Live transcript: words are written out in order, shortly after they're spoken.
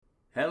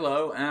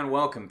Hello and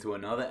welcome to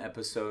another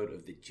episode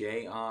of the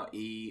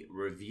JRE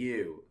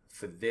Review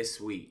for this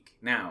week.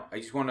 Now, I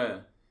just want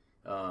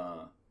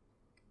to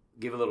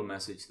give a little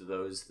message to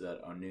those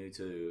that are new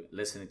to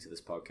listening to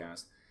this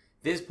podcast.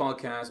 This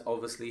podcast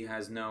obviously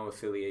has no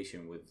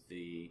affiliation with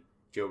the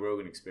Joe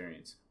Rogan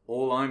Experience.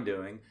 All I'm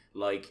doing,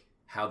 like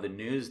how the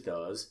news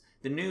does,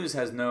 the news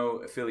has no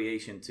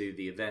affiliation to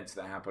the events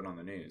that happen on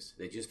the news.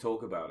 They just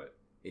talk about it.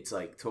 It's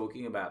like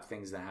talking about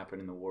things that happen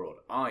in the world.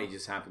 I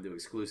just happen to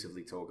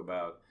exclusively talk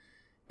about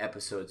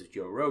episodes of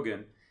Joe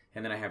Rogan,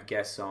 and then I have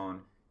guests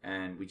on,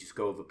 and we just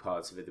go over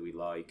parts of it that we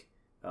like,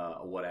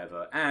 or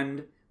whatever.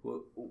 And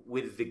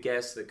with the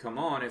guests that come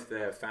on, if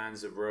they're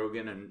fans of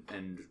Rogan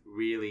and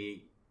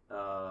really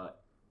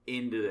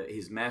into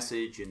his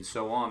message and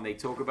so on, they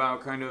talk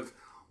about kind of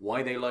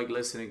why they like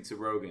listening to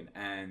Rogan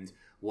and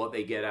what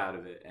they get out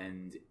of it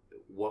and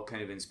what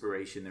kind of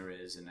inspiration there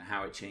is and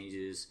how it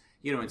changes,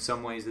 you know, in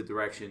some ways the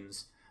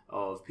directions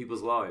of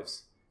people's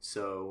lives.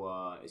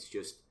 So it's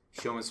just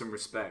showing some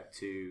respect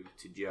to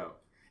Joe.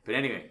 But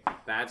anyway,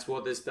 that's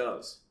what this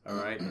does, all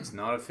right? It's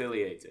not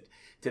affiliated.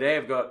 Today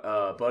I've got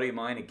a buddy of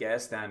mine, a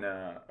guest, and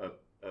a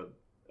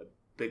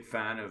big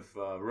fan of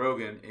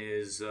Rogan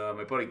is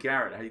my buddy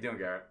Garrett. How you doing,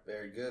 Garrett?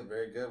 Very good,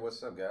 very good.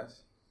 What's up,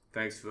 guys?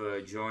 Thanks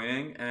for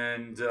joining.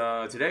 And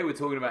today we're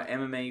talking about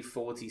MMA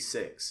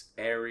 46,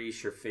 Ari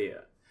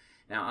Shaffir.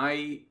 Now,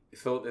 I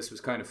thought this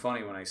was kind of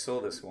funny when I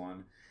saw this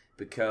one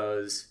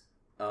because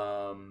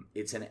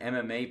it's an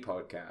MMA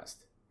podcast,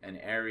 and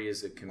Ari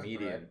is a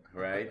comedian,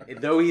 right?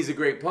 Though he's a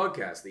great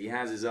podcaster. He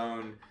has his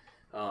own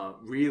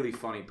really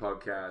funny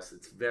podcast.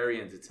 It's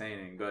very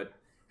entertaining, but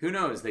who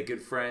knows? They're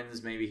good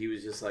friends. Maybe he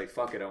was just like,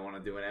 fuck it, I want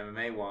to do an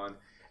MMA one.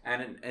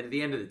 And at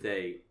the end of the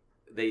day,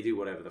 they do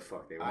whatever the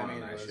fuck they want on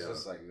that show. It was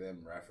just like them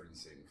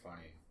referencing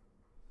funny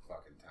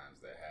fucking times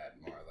they had,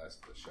 more or less,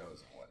 the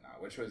shows and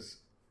whatnot, which was...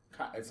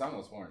 It's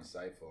almost more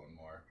insightful and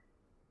more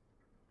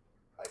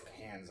like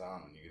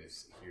hands-on when you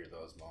just hear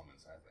those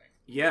moments, I think.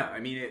 Yeah, I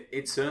mean,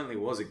 it certainly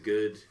was a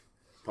good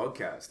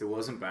podcast. It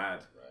wasn't bad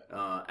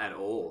at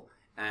all.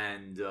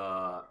 And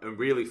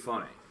really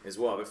funny as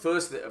well. But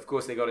first, of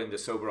course, they got into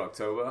Sober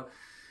October.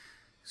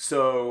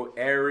 So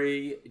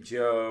Ari,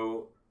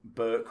 Joe,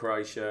 Bert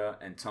Kreischer,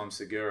 and Tom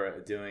Segura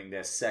are doing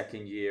their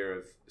second year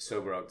of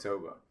Sober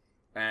October.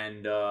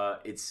 And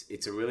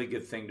it's a really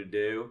good thing to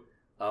do.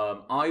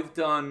 I've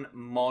done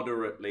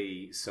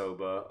moderately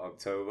sober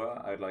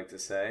October, I'd like to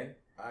say.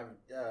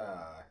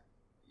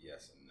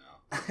 Yes and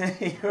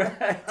no.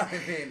 Right. I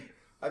mean,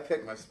 I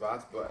picked my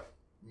spots, but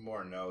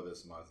more no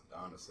this month.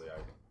 Honestly,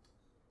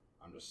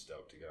 I'm just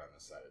stoked to get on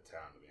this side of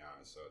town, to be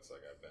honest. So it's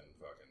like I've been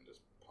fucking just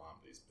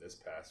pumped this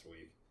past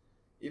week.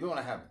 Even when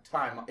I have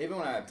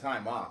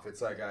time off,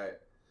 it's like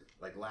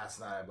last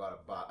night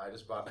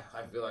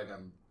I feel like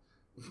I'm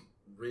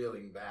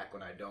reeling back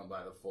when I don't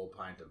buy the full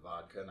pint of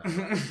vodka.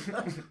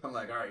 And I'm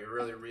like, all right, you're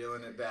really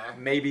reeling it back.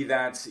 Maybe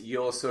that's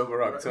your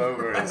Sober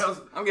October.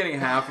 I'm getting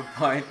half a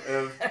pint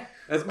of...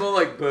 That's more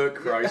like Bert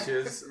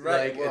Kreischer's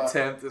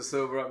attempt at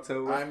Sober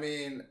October. I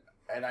mean,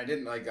 and I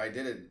did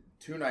it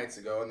 2 nights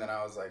ago, and then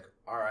I was like,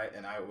 all right,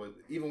 and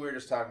we were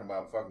just talking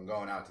about fucking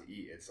going out to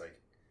eat. It's like,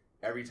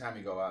 every time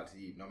you go out to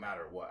eat, no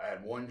matter what. I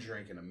had one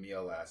drink and a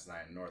meal last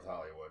night in North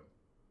Hollywood.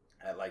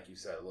 At, like you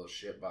said, a little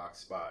shitbox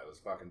spot. It was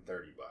fucking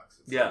 $30.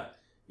 It's like,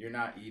 you're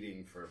not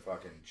eating for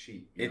fucking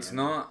cheap. It's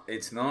not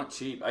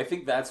cheap. I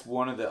think that's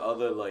one of the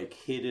other like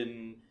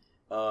hidden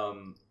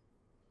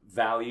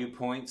value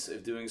points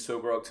of doing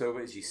Sober October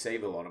is you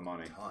save a lot of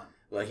money.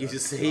 Like you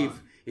just save.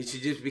 It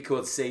should just be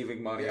called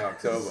Saving Money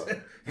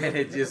October, and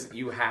it just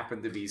you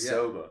happen to be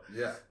sober.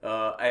 Yeah.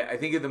 I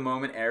think at the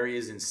moment Ari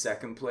is in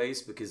second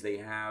place because they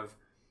have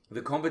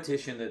the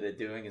competition that they're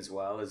doing as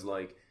well is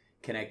like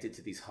connected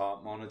to these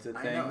heart monitor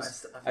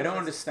things. I don't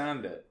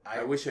understand it.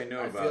 I wish I knew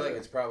about it. I feel like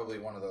it's probably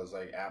one of those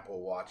like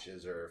Apple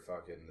Watches or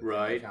fucking...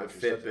 Right, a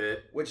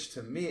Fitbit. Which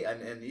to me,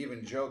 and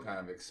even Joe kind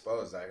of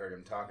exposed, I heard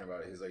him talking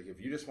about it. He's like, if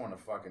you just want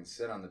to fucking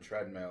sit on the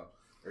treadmill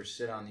or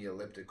sit on the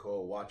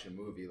elliptical, watch a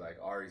movie like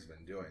Ari's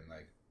been doing,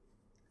 like,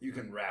 you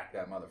can rack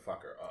that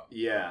motherfucker up.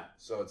 Yeah.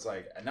 So it's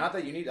like, not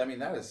that you need... I mean,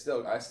 that is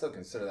still... I still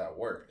consider that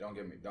work. Don't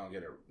get me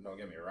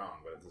wrong.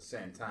 But at the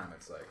same time,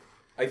 it's like...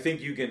 I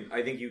think you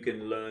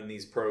can learn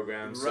these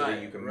programs so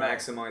that you can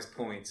maximize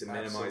points and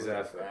minimize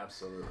effort.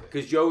 Absolutely.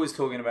 Because Joe was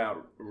talking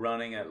about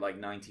running at like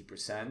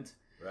 90%,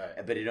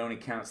 right? But it only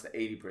counts the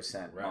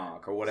 80%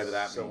 mark or whatever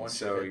that means. Once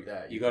so you hit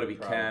that, you got to be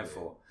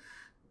careful.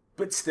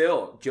 But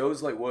still,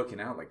 Joe's like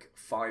working out like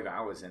 5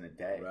 hours in a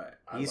day.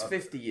 Right. He's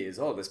 50 years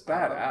old. That's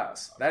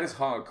badass. That is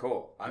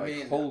hardcore. I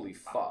mean, holy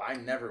fuck. I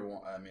never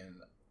want. I mean,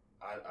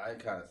 I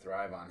kind of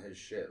thrive on his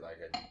shit. Like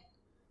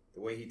the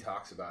way he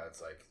talks about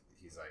it's like.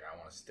 He's like, I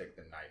want to stick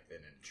the knife in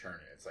and churn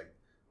it. It's like,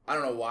 I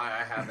don't know why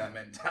I have that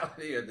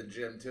mentality at the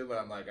gym too, but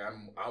I'm like,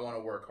 I want to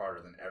work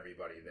harder than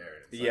everybody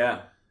there.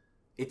 It's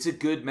it's a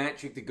good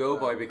metric to go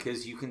by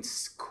because you can.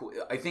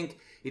 I think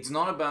it's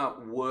not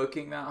about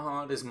working that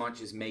hard as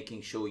much as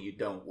making sure you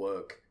don't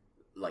work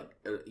like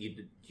you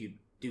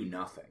do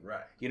nothing.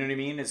 Right. You know what I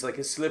mean? It's like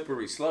a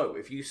slippery slope.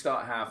 If you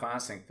start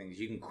half-assing things,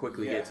 you can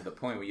quickly get to the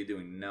point where you're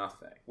doing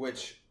nothing.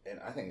 And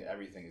I think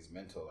everything is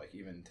mental. Like,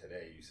 even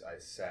today, I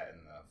sat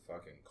in the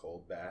fucking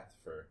cold bath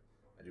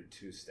I do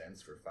 2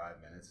 stints for 5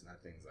 minutes, and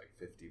that thing's like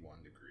 51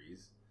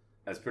 degrees.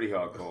 That's pretty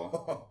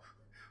hardcore.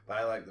 But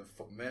I like the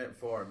minute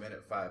 4,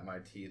 minute 5, my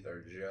teeth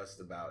are just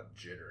about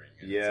jittering.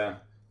 And yeah. It's like,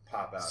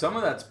 pop out. Some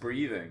of that's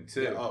breathing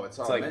too. Yeah, it's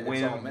all like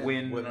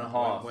wind and a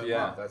half.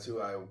 Yeah, that's who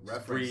I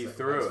reference. Breathe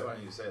through That's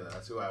funny you say that.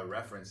 That's who I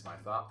reference my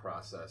thought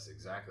process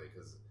exactly,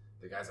 because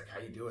the guy's like, "How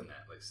you doing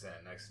that?" Like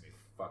standing next to me,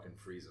 fucking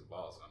freezing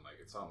balls, and I'm like,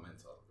 "It's all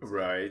mental."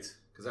 Right.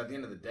 Because at the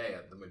end of the day,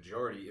 the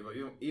majority,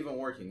 even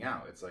working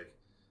out, it's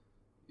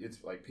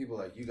like people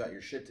like, you got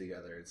your shit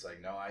together. It's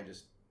like, no, I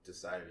just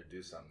decided to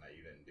do something that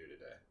you didn't do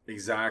today.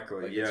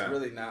 Exactly. Like, yeah. It's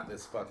really not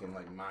this fucking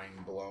like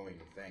mind blowing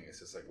thing. It's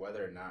just like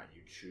whether or not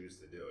you choose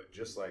to do it.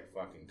 Just like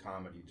fucking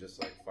comedy, just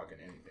like fucking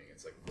anything.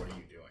 It's like, what are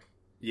you doing?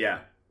 Yeah.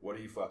 What are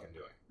you fucking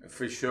doing?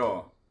 For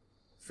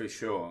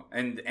sure.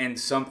 And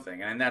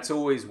something. And that's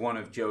always one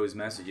of Joe's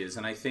messages.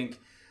 And I think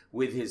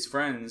with his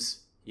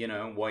friends, you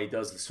know, why he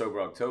does the Sober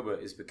October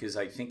is because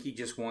I think he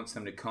just wants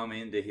them to come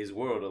into his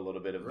world a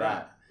little bit of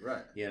that.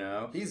 Right. You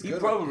know? He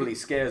probably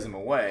scares them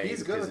away.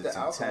 He's good with the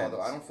alcohol, intense.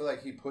 though. I don't feel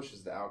like he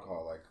pushes the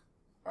alcohol like,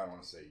 I don't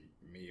want to say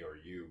me or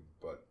you,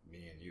 but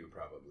me and you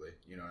probably.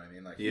 You know what I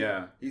mean? Like,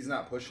 he's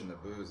not pushing the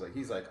booze. Like,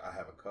 he's like, I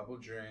have a couple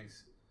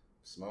drinks,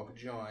 smoke a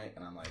joint,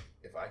 and I'm like,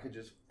 if I could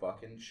just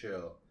fucking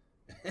chill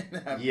and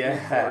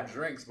have 4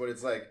 drinks. But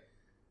it's like,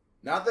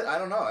 not that, I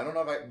don't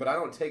know but I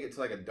don't take it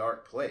to like a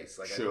dark place.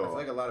 Like, I feel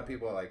like a lot of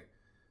people like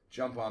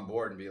jump on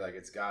board and be like,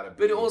 it's gotta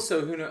be. But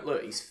also, who knows?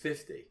 Look, he's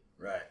 50.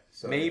 Right.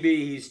 So maybe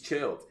he's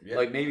chilled. Yeah.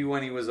 Like maybe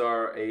when he was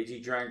our age,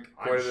 he drank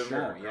quite a bit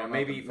more. You know,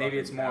 maybe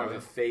it's more of a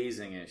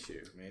phasing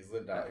issue. I mean, he's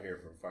lived out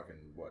here for fucking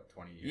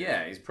 20 years.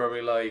 Yeah, he's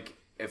probably like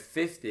at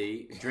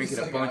 50, drinking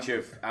a bunch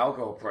of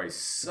alcohol. Probably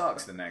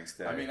sucks the next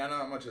day. I mean, I know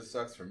how much it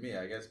sucks for me.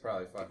 I guess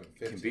probably fucking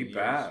 15 Can be years.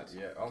 bad.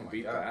 Yeah. Oh my god. Can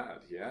be bad.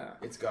 Yeah.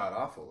 It's god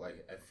awful.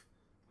 Like,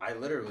 I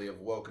literally have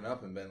woken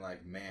up and been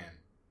like, man,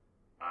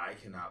 I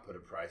cannot put a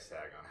price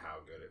tag on how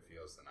good it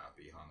feels to not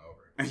be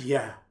hungover.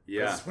 Yeah.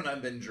 Because when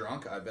I've been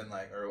drunk, I've been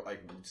like, or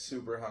like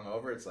super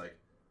hungover, it's like,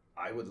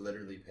 I would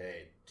literally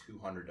pay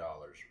 $200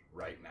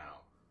 right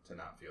now to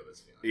not feel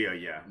this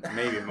feeling. Yeah.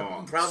 Maybe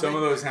more. Some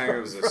of those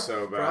hangovers are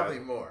so bad. Probably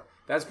more.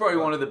 That's probably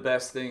one of the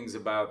best things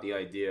about the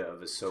idea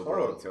of a Sober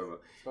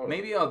October. Totally.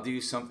 Maybe I'll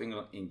do something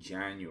in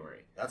January.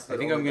 I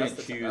think only, I'm going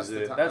to choose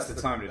it. That's the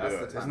time to do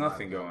it. There's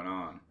nothing going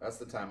on. That's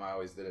the time I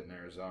always did it in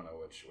Arizona,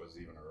 which was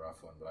even a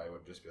rough one. But I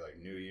would just be like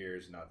New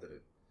Year's, not that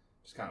it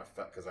just kind of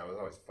felt, because I was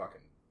always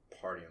fucking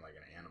partying like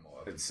an animal.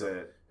 That's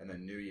it. And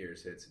then New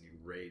Year's hits and you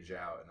rage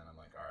out, and then I'm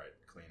like, all right,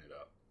 clean it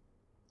up.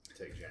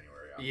 Take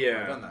January out.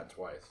 Yeah. I've done that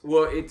twice.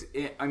 Well,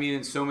 I mean,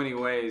 in so many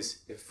ways,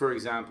 for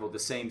example, the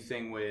same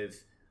thing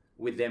with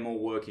them all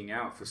working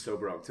out for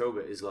Sober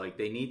October is like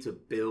they need to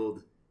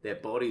build their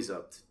bodies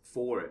up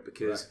for it,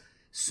 because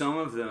some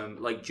of them,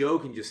 like Joe,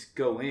 can just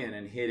go in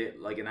and hit it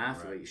like an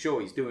athlete. Right.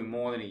 Sure, he's doing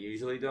more than he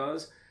usually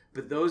does,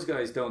 but those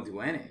guys don't do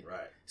any.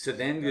 Right. So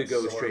then they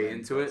go straight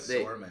into it.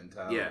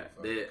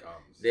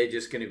 They're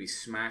just going to be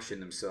smashing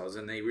themselves,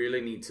 and they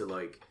really need to,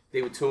 like,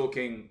 they were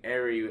talking,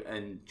 Ari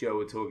and Joe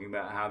were talking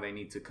about how they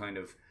need to kind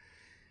of,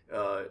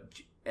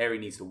 Ari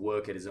needs to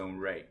work at his own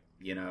rate,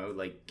 you know,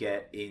 like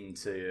get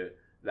into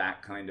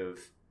that kind of,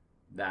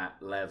 that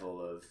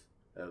level of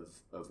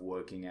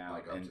working out,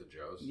 like and up to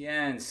Joe's.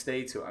 Yeah, and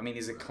stay to it. I mean,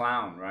 he's a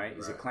clown, right?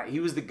 He's a clown. He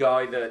was the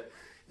guy that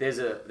there's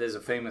a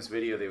famous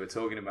video they were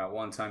talking about.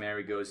 One time,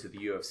 Ari goes to the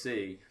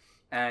UFC,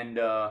 and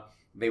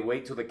they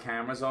wait till the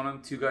camera's on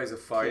him. 2 guys are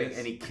fighting,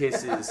 and he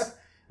kisses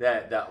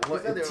that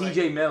what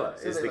T.J. Miller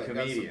is the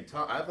comedian.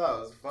 I thought it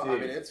was fun. I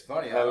mean, it's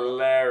funny.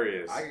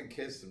 Hilarious. I can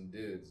kiss some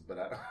dudes, but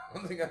I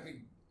don't think I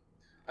can.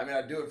 I mean,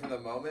 I do it for the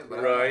moment,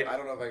 but right. I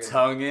don't know if I can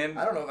tongue in.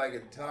 I don't know if I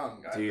can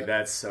tongue. Dude,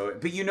 that's so.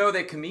 But you know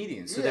they're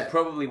comedians, so they're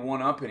probably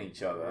one-upping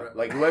each other. Right.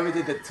 Like whoever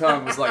did the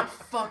tongue was like,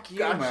 "Fuck you,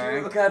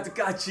 man,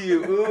 got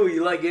you." Ooh,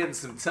 you like getting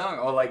some tongue,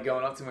 or like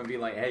going up to him and being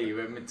like, "Hey, you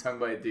ever been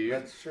tongued by a dude?"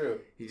 That's true.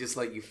 He just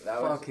like you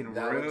fucking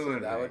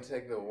ruined. That would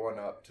take the one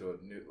up to a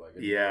new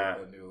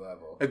new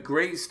level. A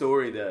great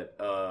story that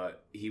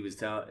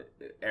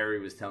Ari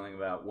was telling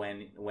about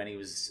when he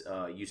was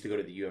used to go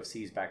to the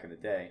UFCs back in the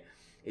day.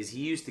 Is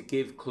he used to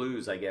give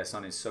clues, I guess,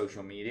 on his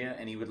social media,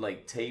 and he would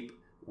like tape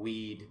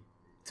weed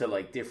to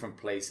like different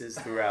places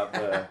throughout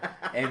the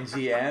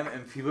MGM,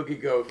 and people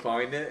could go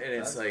find it, and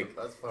it's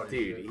that's funny,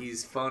 dude,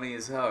 he's funny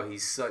as hell.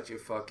 He's such a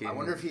fucking I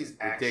wonder if he's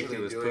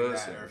ridiculous actually doing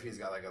person. That, or if he's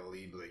got like a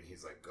lead link.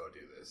 He's like, go do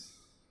this.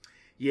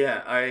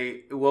 Yeah,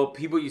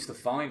 people used to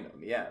find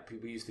him. Yeah,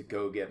 people used to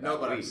go get that. No,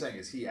 but weed. I'm saying,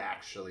 is he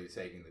actually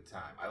taking the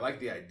time? I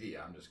like the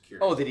idea. I'm just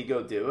curious. Oh, did he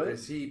go do it?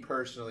 Is he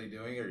personally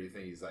doing it, or do you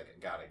think he's like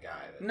got a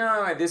guy that...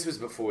 No, this was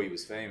before he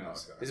was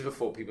famous. Okay. This is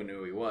before people knew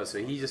who he was, so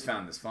he just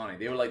found this funny.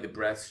 They were like the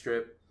breath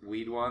strip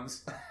weed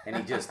ones, and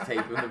he just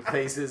taped them to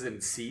places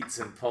and seats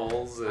and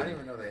poles. And, I didn't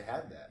even know they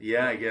had that.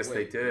 Yeah, I guess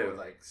they do. Would,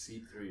 like,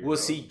 seat through your well,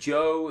 nose. see,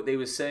 Joe. They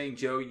were saying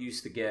Joe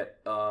used to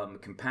get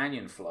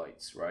companion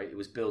flights. Right, it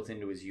was built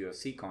into his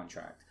UFC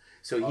contract,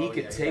 so he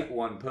could take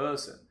one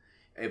person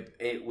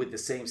with the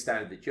same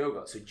standard that Joe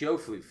got. So Joe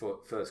flew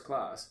first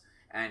class,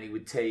 and he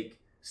would take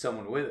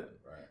someone with him.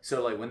 Right.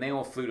 So like when they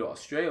all flew to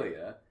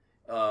Australia,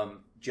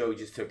 Joe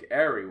just took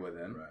Ari with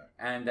him, Right.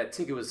 and that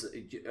ticket was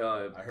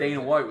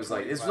Dana White was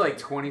like, "It's like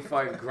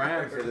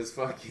 $25,000 for this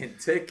fucking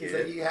ticket."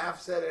 So he half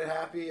said it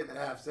happy and then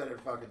half said it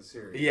fucking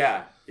serious.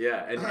 Yeah,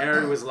 and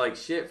Ari was like,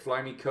 "Shit,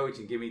 fly me coach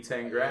and give me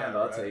 $10,000.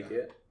 I'll take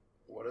it."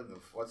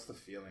 What's the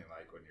feeling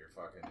like when you're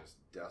fucking just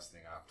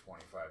dusting off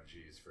 25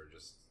 G's for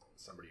just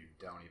somebody you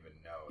don't even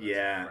know? That's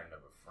a friend of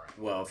a friend.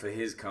 Well, for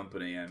his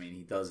company, I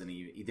mean,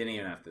 he didn't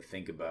even have to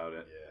think about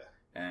it. Yeah.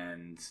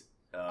 And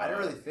I don't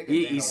really think.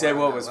 He said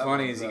what was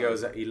funny is he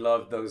goes, he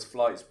loved those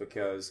flights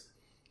because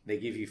they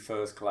give you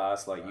first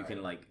class, like you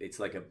can it's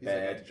like a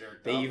bed.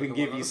 They even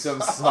give you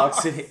some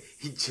socks, and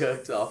he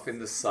jerked off in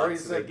the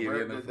socks that they give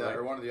you in the flight.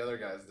 Or one of the other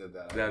guys did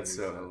that. That's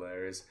so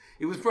hilarious.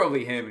 It was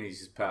probably him, and he's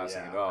just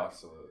passing it off.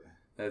 Absolutely.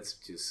 That's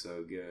just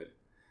so good.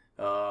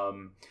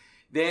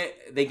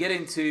 They get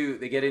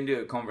into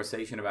a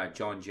conversation about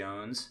John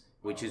Jones,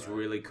 which is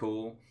really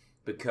cool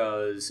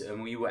because,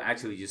 and we were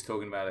actually just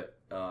talking about it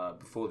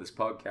before this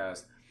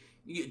podcast,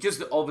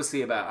 just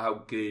obviously about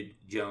how good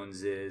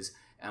Jones is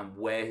and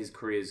where his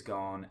career's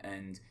gone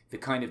and the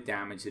kind of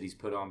damage that he's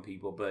put on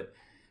people. But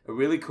a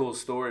really cool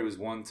story was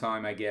one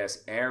time, I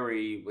guess,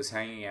 Ari was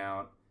hanging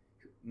out,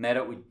 met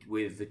up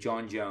with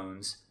John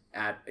Jones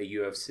at a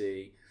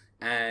UFC,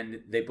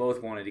 and they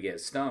both wanted to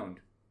get stoned.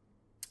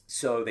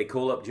 So they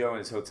call up Joe in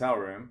his hotel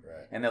room,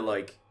 and they're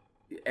like,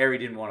 Ari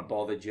didn't want to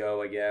bother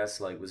Joe, I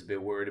guess, like was a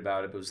bit worried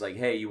about it, but was like,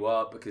 "Hey, you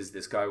up? Because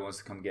this guy wants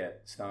to come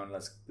get stoned.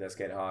 Let's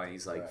get high."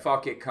 He's like,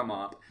 "Fuck it, come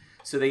up."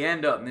 So they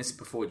end up, and this is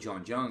before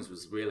John Jones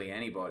was really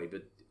anybody,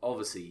 but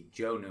obviously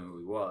Joe knew who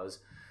he was.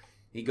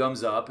 He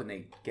comes up, and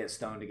they get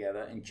stoned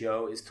together, and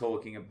Joe is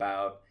talking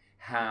about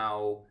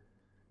how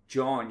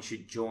John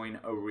should join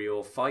a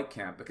real fight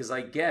camp, because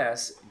I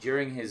guess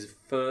during his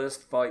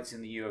first fights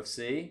in the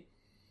UFC,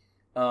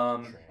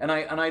 and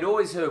I'd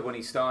always heard when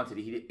he started,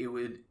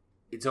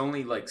 it's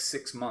only like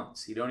 6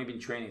 months. He'd only been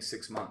training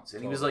 6 months,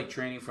 and he was like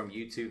training from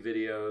YouTube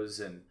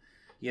videos and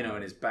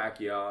in his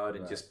backyard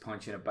and just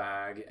punching a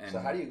bag. And so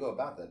how do you go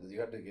about that? Do you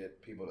have to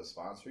get people to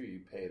sponsor you? You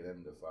pay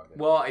them to fucking...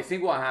 Well, I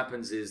think what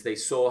happens is they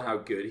saw how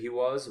good he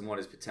was and what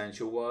his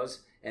potential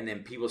was, and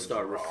then people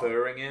start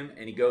referring him,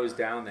 and he goes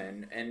down there.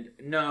 And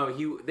no,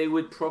 they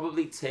would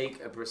probably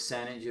take a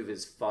percentage of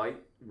his fight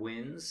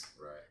wins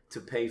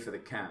to pay for the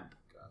camp.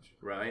 Gotcha.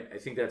 Right? I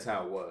think that's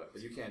how it works.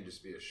 But you can't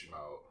just be a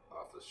schmo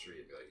off the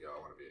street and be like, "Yo, I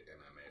want to be an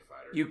MMA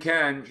fighter."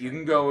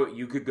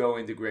 You could go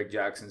into Greg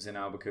Jackson's in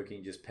Albuquerque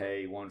and just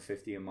pay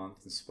 $150 a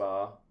month and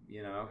spar, And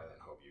then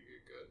hope you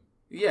get good.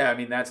 Yeah, I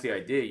mean that's the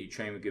idea. You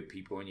train with good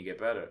people and you get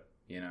better.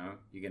 You're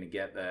gonna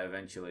get there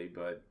eventually,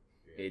 but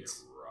it's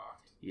get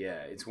rocked.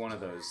 Yeah, it's one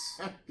of those.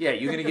 Yeah,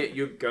 you're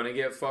gonna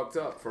get fucked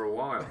up for a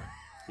while.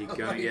 You're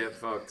gonna get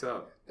fucked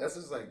up. That's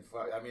just like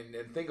fuck. I mean,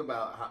 and think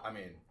about how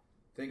many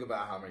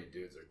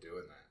dudes are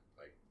doing that.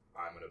 Like,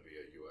 I'm gonna be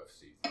a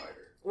UFC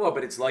fighter. Well,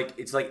 but it's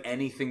like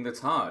anything that's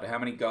hard. How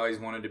many guys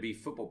wanted to be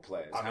football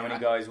players? How many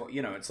guys?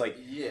 It's like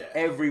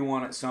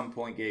everyone at some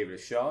point gave it a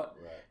shot.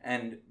 Right.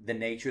 And the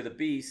nature of the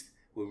beast,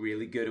 we're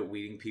really good at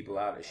weeding people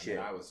out of shit.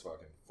 I was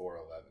fucking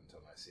 4'11" until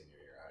my senior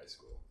year of high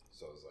school,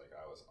 so it was like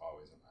I was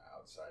always on the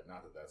outside.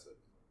 Not that that's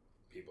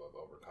people have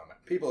overcome it.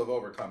 People have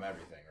overcome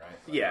everything, right?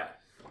 But yeah.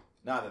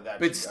 Not that.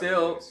 But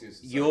still,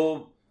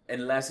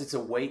 unless it's a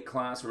weight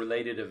class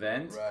related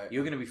event,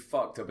 you're going to be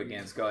fucked up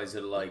against guys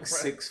that are like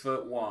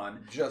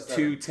 6'1",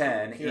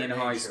 210 in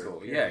high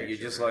school. Yeah, you're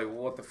just like,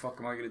 what the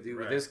fuck am I going to do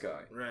with this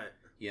guy? Right.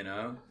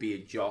 Be a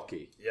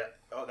jockey. Yeah.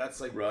 Oh,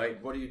 that's like,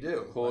 what do you do?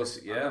 Of course,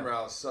 I remember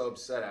I was so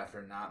upset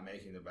after not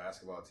making the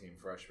basketball team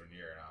freshman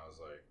year, and I was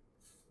like,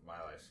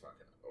 my life's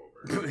fucking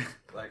over.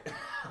 Like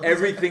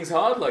everything's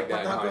hard like that.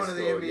 I'm not going to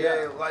the NBA.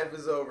 Yeah. Life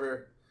is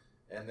over.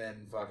 And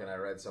then fucking I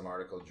read some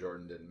article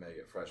Jordan didn't make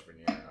it freshman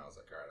year, and I was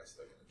like, all right, I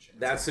still get a chance.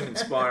 That's some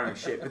inspiring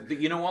shit.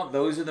 But you know what?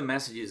 Those are the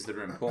messages that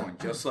are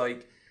important. Just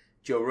like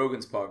Joe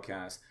Rogan's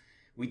podcast,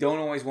 we don't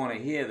always want to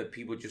hear that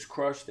people just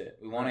crushed it.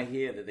 We want to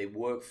hear that they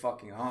work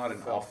fucking hard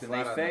and often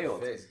they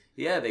failed.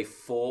 Yeah, they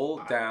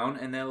fall down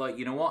and they're like,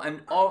 you know what?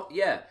 And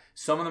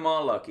some of them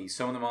are lucky,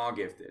 some of them are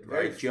gifted,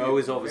 right? Joe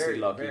is obviously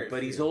lucky,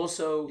 but he's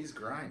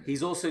grinding.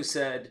 He's also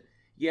said,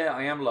 yeah,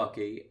 I am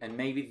lucky, and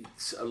maybe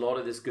a lot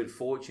of this good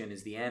fortune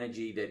is the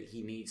energy that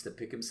he needs to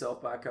pick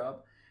himself back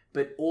up,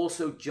 but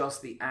also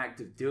just the act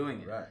of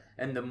doing it. Right.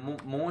 And the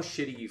more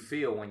shitty you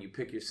feel when you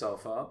pick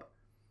yourself up,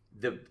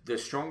 the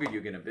stronger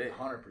you're going to be.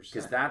 100%.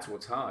 Because that's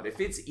what's hard. If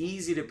it's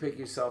easy to pick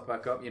yourself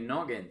back up, you're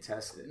not getting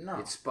tested. No.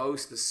 It's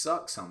supposed to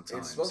suck sometimes.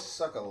 It's supposed to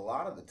suck a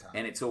lot of the time.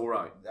 And it's all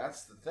right.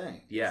 That's the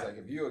thing. Yeah. It's like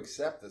if you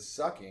accept the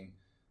sucking,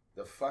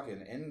 the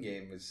fucking end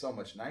game is so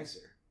much nicer.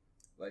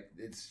 Like,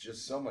 it's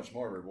just so much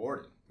more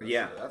rewarding.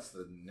 That's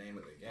the name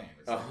of the game.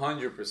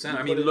 100%.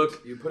 I mean,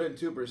 look, you put in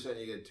 2%,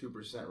 you get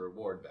 2%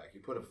 reward back.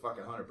 You put a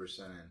fucking 100%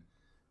 in,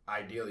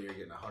 ideally you're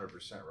getting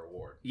 100%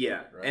 reward.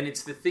 Yeah, right? And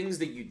it's the things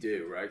that you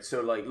do, right?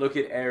 So, like, look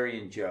at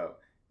Ari and Joe.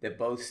 They're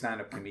both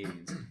stand-up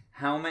comedians.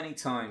 How many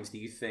times do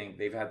you think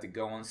they've had to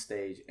go on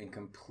stage and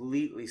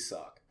completely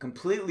suck,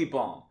 completely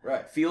bomb,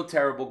 right? Feel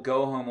terrible,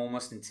 go home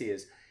almost in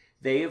tears?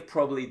 They have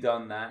probably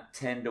done that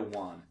 10 to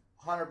 1.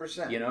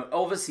 100%. You know,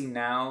 obviously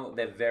now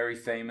they're very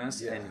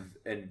famous and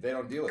they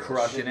don't deal with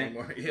crushing it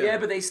anymore. Yeah,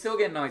 but they still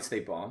get nights they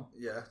bomb.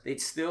 Yeah,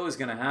 it still is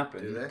going to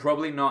happen. Do they?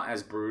 Probably not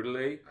as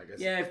brutally. I guess.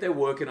 Yeah, if they're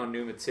working on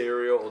new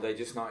material or they're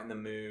just not in the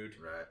mood.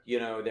 Right. You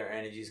know, their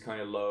energy's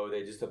kind of low.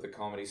 They just have the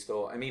comedy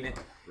store. I mean,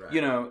 right.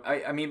 You know,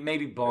 I mean,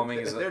 maybe bombing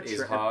is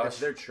harsh. If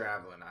they're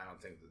traveling, I don't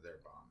think that they're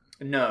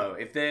bombing. No,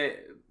 if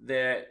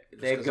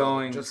they're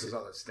going just because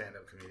all the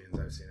stand-up comedians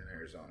I've seen in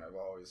Arizona have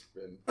always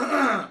been.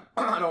 I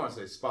don't want to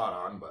say spot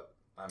on, but.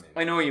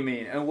 I know what you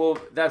mean. And well,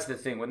 that's the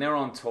thing. When they're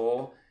on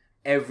tour,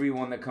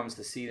 everyone that comes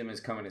to see them is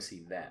coming to see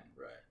them.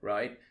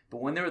 Right?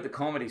 But when they're at the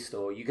Comedy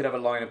Store, you could have a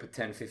lineup of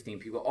 10, 15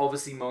 people.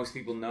 Obviously, most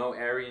people know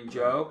Ari and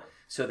Joe,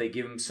 so they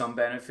give them some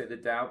benefit of the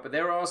doubt. But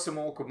there are some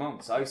awkward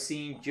moments. I've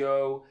seen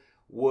Joe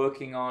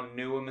working on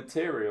newer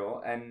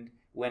material, and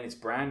when it's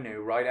brand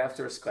new, right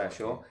after a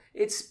special,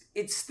 it's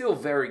still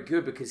very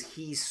good because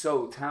he's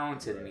so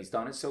talented and he's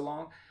done it so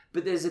long.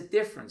 But there's a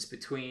difference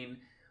between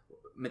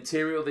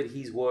material that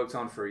he's worked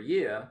on for a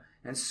year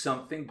and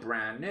something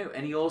brand new,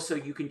 and he also,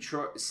 you can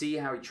see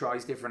how he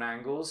tries different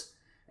angles,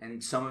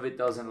 and some of it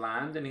doesn't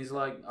land, and he's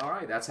like, all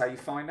right, that's how you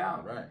find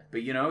out. Right.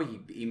 But you know,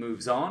 he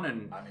moves on,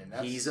 and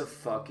he's a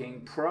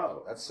fucking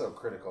pro. That's so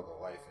critical to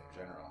life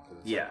in general.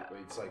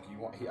 It's like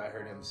I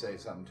heard him say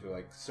something to,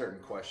 like, certain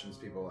questions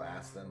people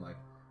ask them, like,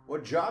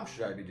 what job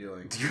should I be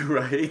doing?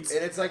 Right.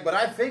 And it's like, but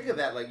I think of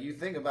that, like, you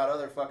think about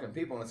other fucking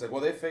people, and it's like,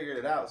 well, they figured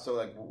it out, so,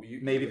 like,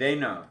 they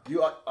know.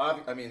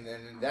 I mean,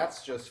 and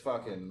that's just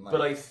fucking, like, but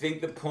I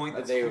think the point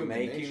that they were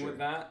making with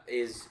that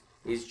is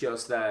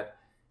just that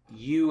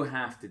you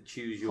have to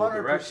choose your 100%,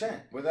 direction.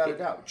 Without a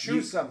doubt.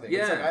 Choose something.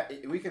 Yeah.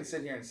 It's like, we can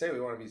sit here and say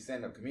we want to be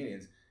stand-up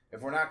comedians.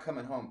 If we're not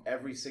coming home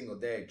every single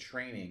day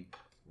training,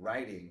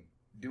 writing,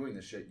 doing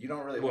the shit, you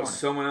don't really want it.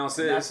 Someone else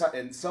is.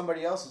 And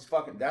somebody else is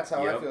fucking, that's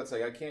how I feel. It's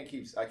like,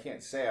 I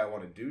can't say I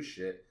want to do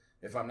shit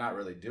if I'm not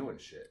really doing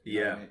shit.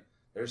 You know what I mean?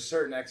 There's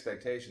certain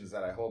expectations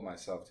that I hold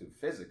myself to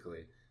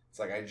physically. It's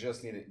like, I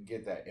just need to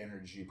get that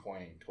energy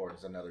pointing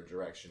towards another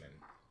direction and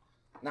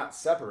not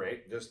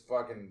separate, just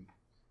fucking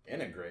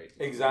integrate.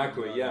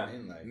 Exactly, you know I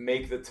mean? Like,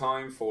 make the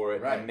time for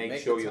it, and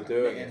make sure you're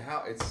doing it. And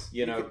how it's,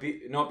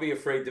 not be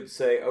afraid to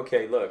say,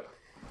 okay, look,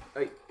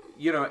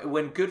 you know,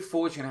 when good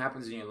fortune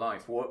happens in your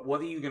life, what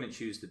are you going to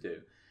choose to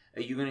do?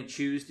 Are you going to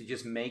choose to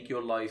just make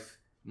your life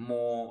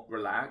more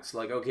relaxed?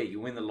 Like, okay, you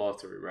win the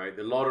lottery, right?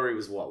 The lottery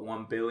was what,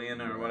 1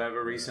 billion or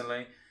whatever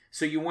recently?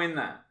 So you win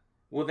that.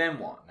 Well, then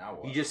what? Now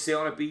what? You just sit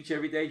on a beach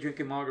every day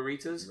drinking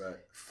margaritas? Right.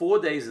 4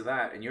 days of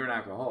that and you're an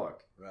alcoholic.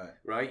 Right.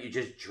 Right? You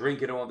just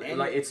drink it all day.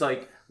 Like, it's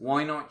like,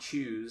 why not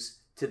choose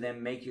to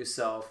then make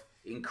yourself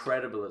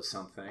incredible at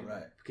something?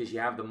 Right. Because you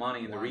have the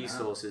money and the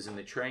resources and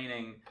the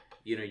training,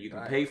 you know, you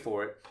can pay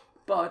for it.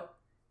 But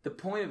the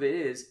point of it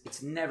is,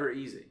 it's never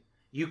easy.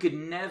 You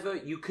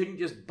couldn't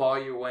just buy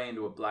your way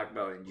into a black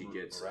belt in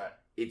jiu-jitsu. Right.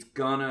 It's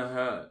gonna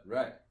hurt.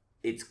 Right.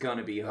 It's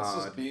gonna be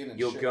hard.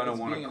 You're gonna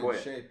want to quit.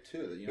 In shape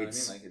too, you know what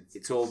I mean? Like,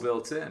 it's all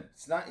built in.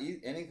 It's not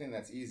anything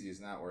that's easy is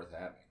not worth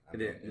having.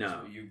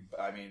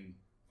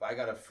 If I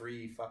got a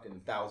free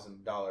fucking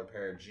 $1,000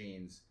 pair of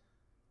jeans,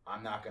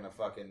 I'm not gonna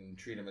fucking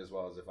treat them as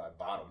well as if I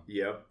bought them.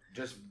 Yep.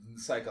 Just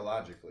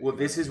psychologically. Well,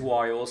 this is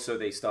why also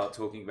they start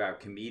talking about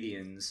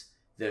comedians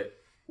that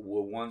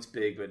were once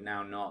big but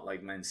now not,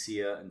 like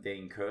Mencia and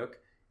Dane Cook.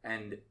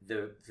 And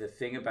the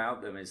thing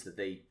about them is that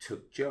they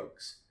took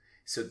jokes.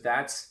 So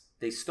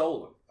they stole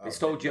them. They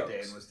stole jokes.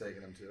 Dane was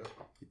taking them too.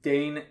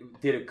 Dane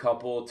did a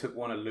couple, took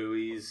one of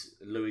Louis'.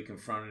 Louis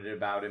confronted it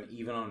about him,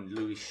 even on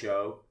Louis'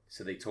 show.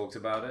 So they talked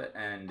about it,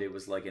 and it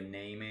was like a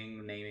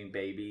naming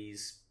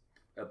babies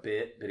a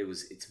bit, but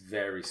it's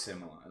very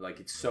similar. Like,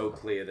 it's so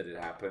clear that it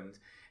happened.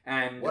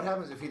 And what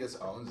happens if he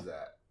just owns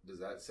that? Does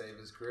that save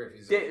his career?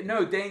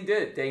 No, Dane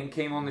did. Dane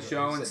came on the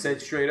show and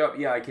said straight up,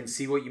 yeah, I can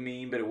see what you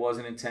mean, but it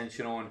wasn't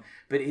intentional.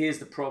 But here's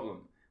the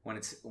problem.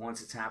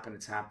 Once it's happened,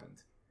 it's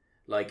happened.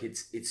 Like,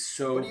 it's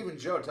so... But even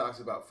Joe talks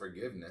about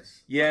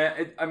forgiveness.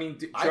 Yeah,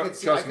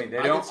 trust me,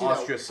 they don't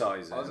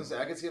ostracize it. I was going to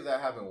say, I could see if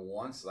that happened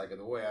once, like,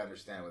 the way I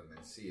understand with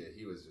Mencia,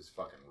 he was just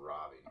fucking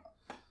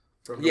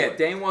robbing.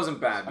 Dane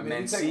wasn't bad.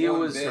 Mencia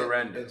was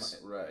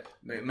horrendous. Right.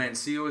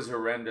 Mencia was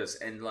horrendous,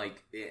 and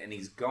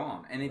he's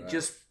gone. And it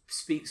just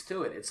speaks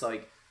to it. It's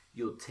like,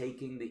 you're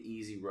taking the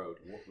easy road.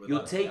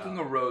 You're taking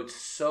a road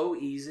so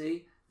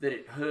easy that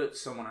it hurts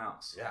someone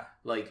else. Yeah.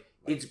 Like,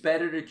 it's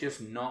better to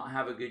just not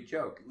have a good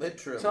joke.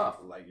 Literally. Tough.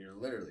 Like, you're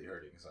literally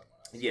hurting someone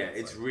else. Yeah,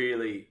 it's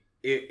really...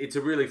 it's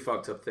a really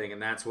fucked up thing,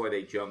 and that's why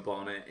they jump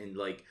on it. And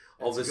like,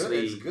 obviously,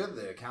 it's good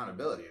the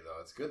accountability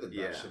though. It's good that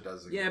that shit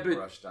doesn't get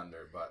brushed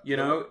under. But you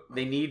know,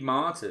 they need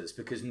martyrs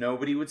because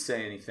nobody would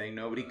say anything,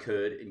 nobody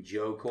could, and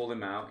Joe called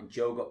him out, and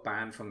Joe got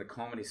banned from the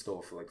Comedy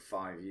Store for like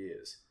 5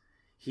 years.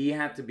 He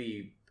had to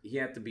be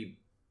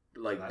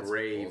like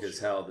brave bullshit. As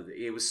hell.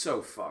 It was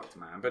so fucked,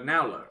 man. But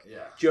now look,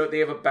 Joe, they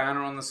have a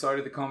banner on the side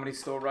of the Comedy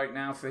Store right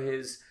now for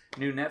his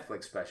new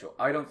Netflix special.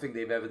 I don't think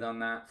they've ever done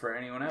that for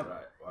anyone ever.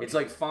 Right. Well, it's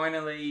like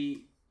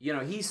finally, you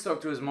know, he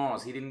stuck to his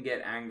morals. He didn't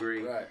get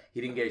angry. Right.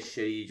 He didn't get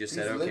shitty. He just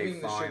said,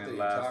 "Okay, fine," the shit and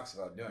that left. He talks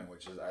about doing,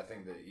 which is, I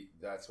think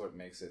that's what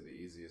makes it the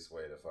easiest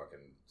way to fucking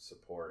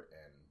support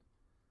and.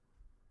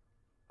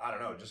 I don't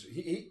know. Just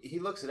he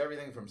looks at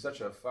everything from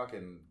such a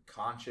fucking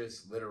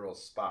conscious, literal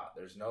spot.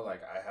 There's no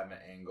like I have an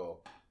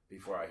angle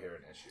before I hear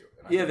an issue.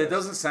 Yeah, there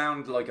doesn't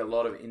sound like a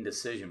lot of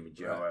indecision with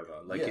Joe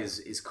ever. Like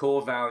his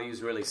core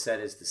values really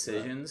set his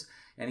decisions,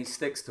 and he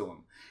sticks to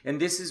them.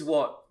 And this is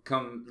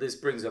this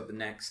brings up the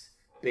next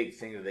big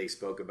thing that they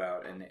spoke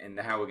about, and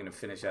how we're going to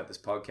finish out this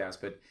podcast.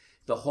 But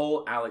the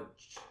whole Alex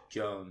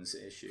Jones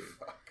issue.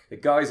 The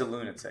guy's a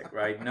lunatic,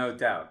 right? No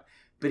doubt.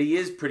 But he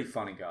is a pretty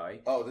funny guy.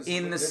 Oh,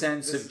 in the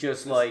sense of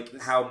just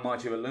how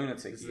much of a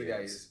lunatic he is. The guy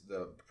is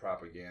the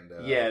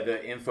propaganda. Yeah, the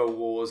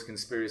InfoWars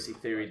conspiracy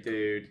theory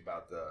dude.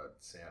 About the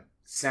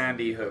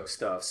Sandy Hook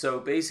stuff. So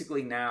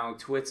basically now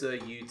Twitter,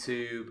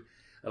 YouTube,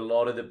 a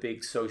lot of the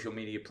big social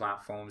media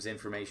platforms,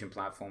 information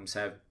platforms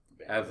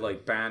have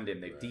like banned him.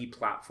 They've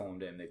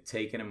deplatformed him. They've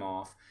taken him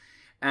off.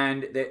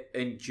 And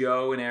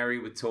Joe and Ari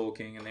were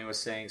talking, and they were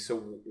saying, so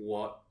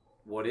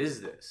what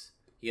is this?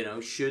 You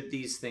know, should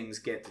these things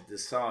get to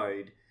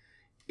decide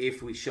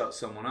if we shut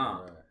someone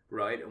up,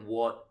 right? And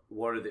what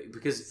are they?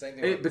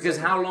 Because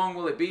how long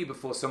will it be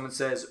before someone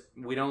says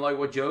we don't like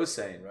what Joe's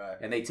saying,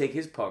 and they take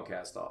his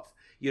podcast off?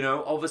 You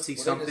know, obviously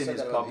something is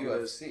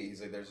popular. UFC.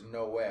 He's like, there's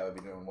no way I would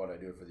be doing what I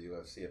do for the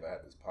UFC if I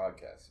had this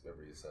podcast. If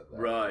ever you said that,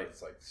 right?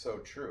 It's like so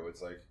true.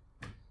 It's like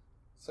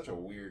such a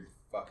weird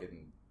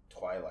fucking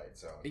Twilight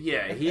Zone.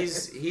 Yeah,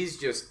 he's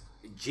just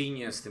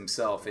geniused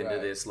himself into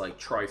this like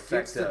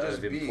trifecta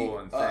of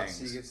important things.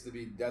 He gets to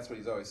be. That's what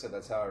he's always said.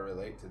 That's how I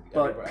relate to.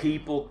 But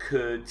people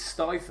could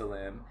stifle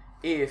him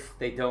if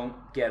they don't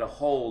get a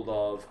hold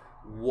of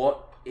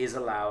what is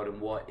allowed and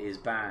what is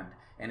banned.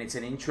 And it's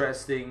an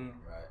interesting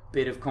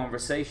bit of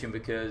conversation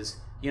because,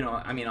 you know,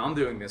 I mean, I'm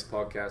doing this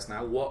podcast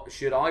now. What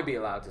should I be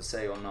allowed to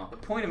say or not? The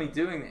point of me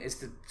doing it is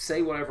to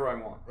say whatever I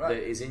want that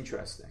is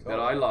interesting, that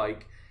I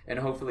like, and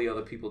hopefully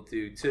other people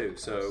do too.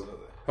 So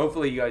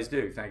hopefully you guys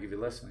do. Thank you for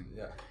listening.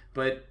 Yeah.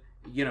 But,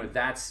 you know,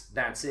 that's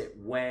it.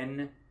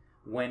 When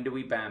do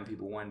we ban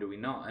people? When do we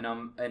not?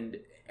 And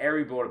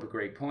Ari brought up a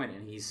great point,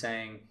 and he's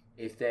saying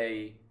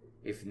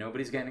if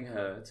nobody's getting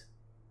hurt,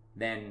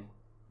 then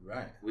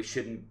we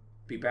shouldn't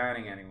be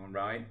banning anyone,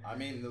 right? I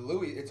mean,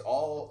 it's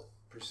all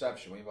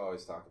perception. We've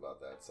always talked about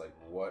that. It's like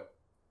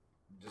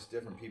just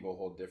different people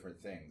hold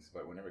different things.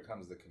 But whenever it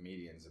comes to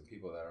comedians and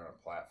people that are on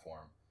a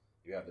platform,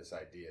 you have this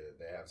idea that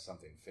they have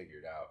something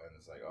figured out, and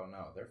it's like, oh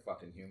no, they're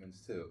fucking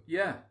humans too.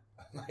 Yeah,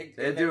 like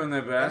they're doing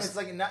their best.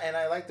 And it's like, and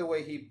I like the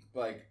way he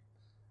like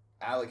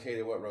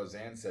allocated what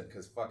Roseanne said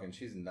because fucking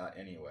she's a nut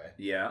anyway.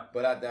 Yeah.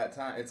 But at that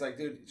time, it's like,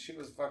 dude, she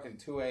was fucking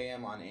 2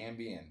 a.m. on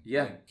Ambien.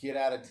 Yeah. Like, get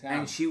out of town.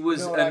 And she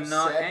was a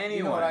nut anyway.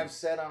 You know what I've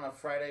said on a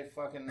Friday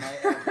fucking night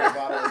after a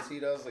bottle of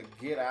Tito's? Like,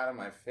 get out of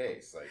my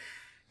face. Like.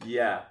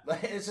 Yeah.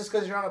 Like, it's just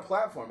because you're on a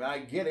platform. And I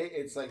get it.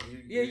 It's like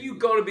you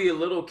got to be a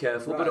little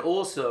careful. But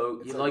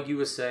also, like you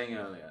were saying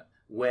earlier,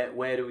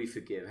 where do we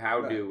forgive?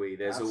 How do we?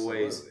 There's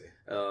always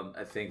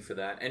a thing for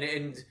that.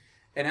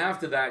 And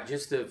after that,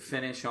 just to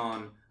finish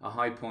on a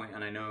high point,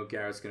 and I know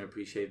Garrett's going to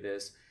appreciate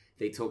this,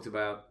 they talked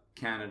about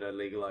Canada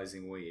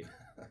legalizing weed.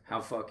 How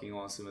fucking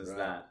awesome is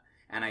that?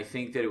 And I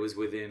think that it was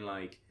within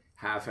like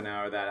half an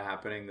hour of that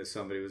happening that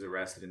somebody was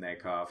arrested in their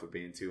car for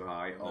being too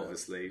high,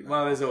 obviously.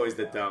 Well, there's always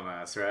the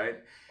dumbass, right?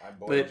 My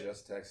boy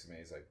just texted me.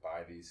 He's like,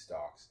 buy these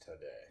stocks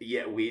today.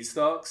 Yeah, weed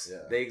stocks?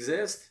 Yeah. They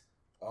exist?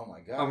 Oh my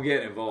God. I'm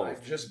getting involved.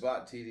 I just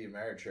bought TD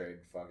Ameritrade.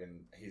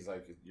 Fucking, he's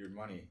like, your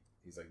money.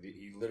 He's like,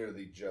 he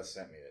literally just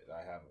sent me it. I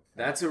have it.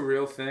 That's a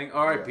real thing.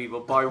 All right, people,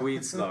 buy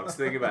weed stocks.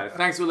 Think about it.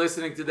 Thanks for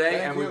listening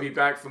today, and we'll be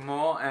back for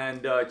more.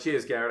 And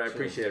cheers, Garrett. I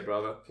appreciate it,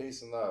 brother.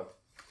 Peace and love.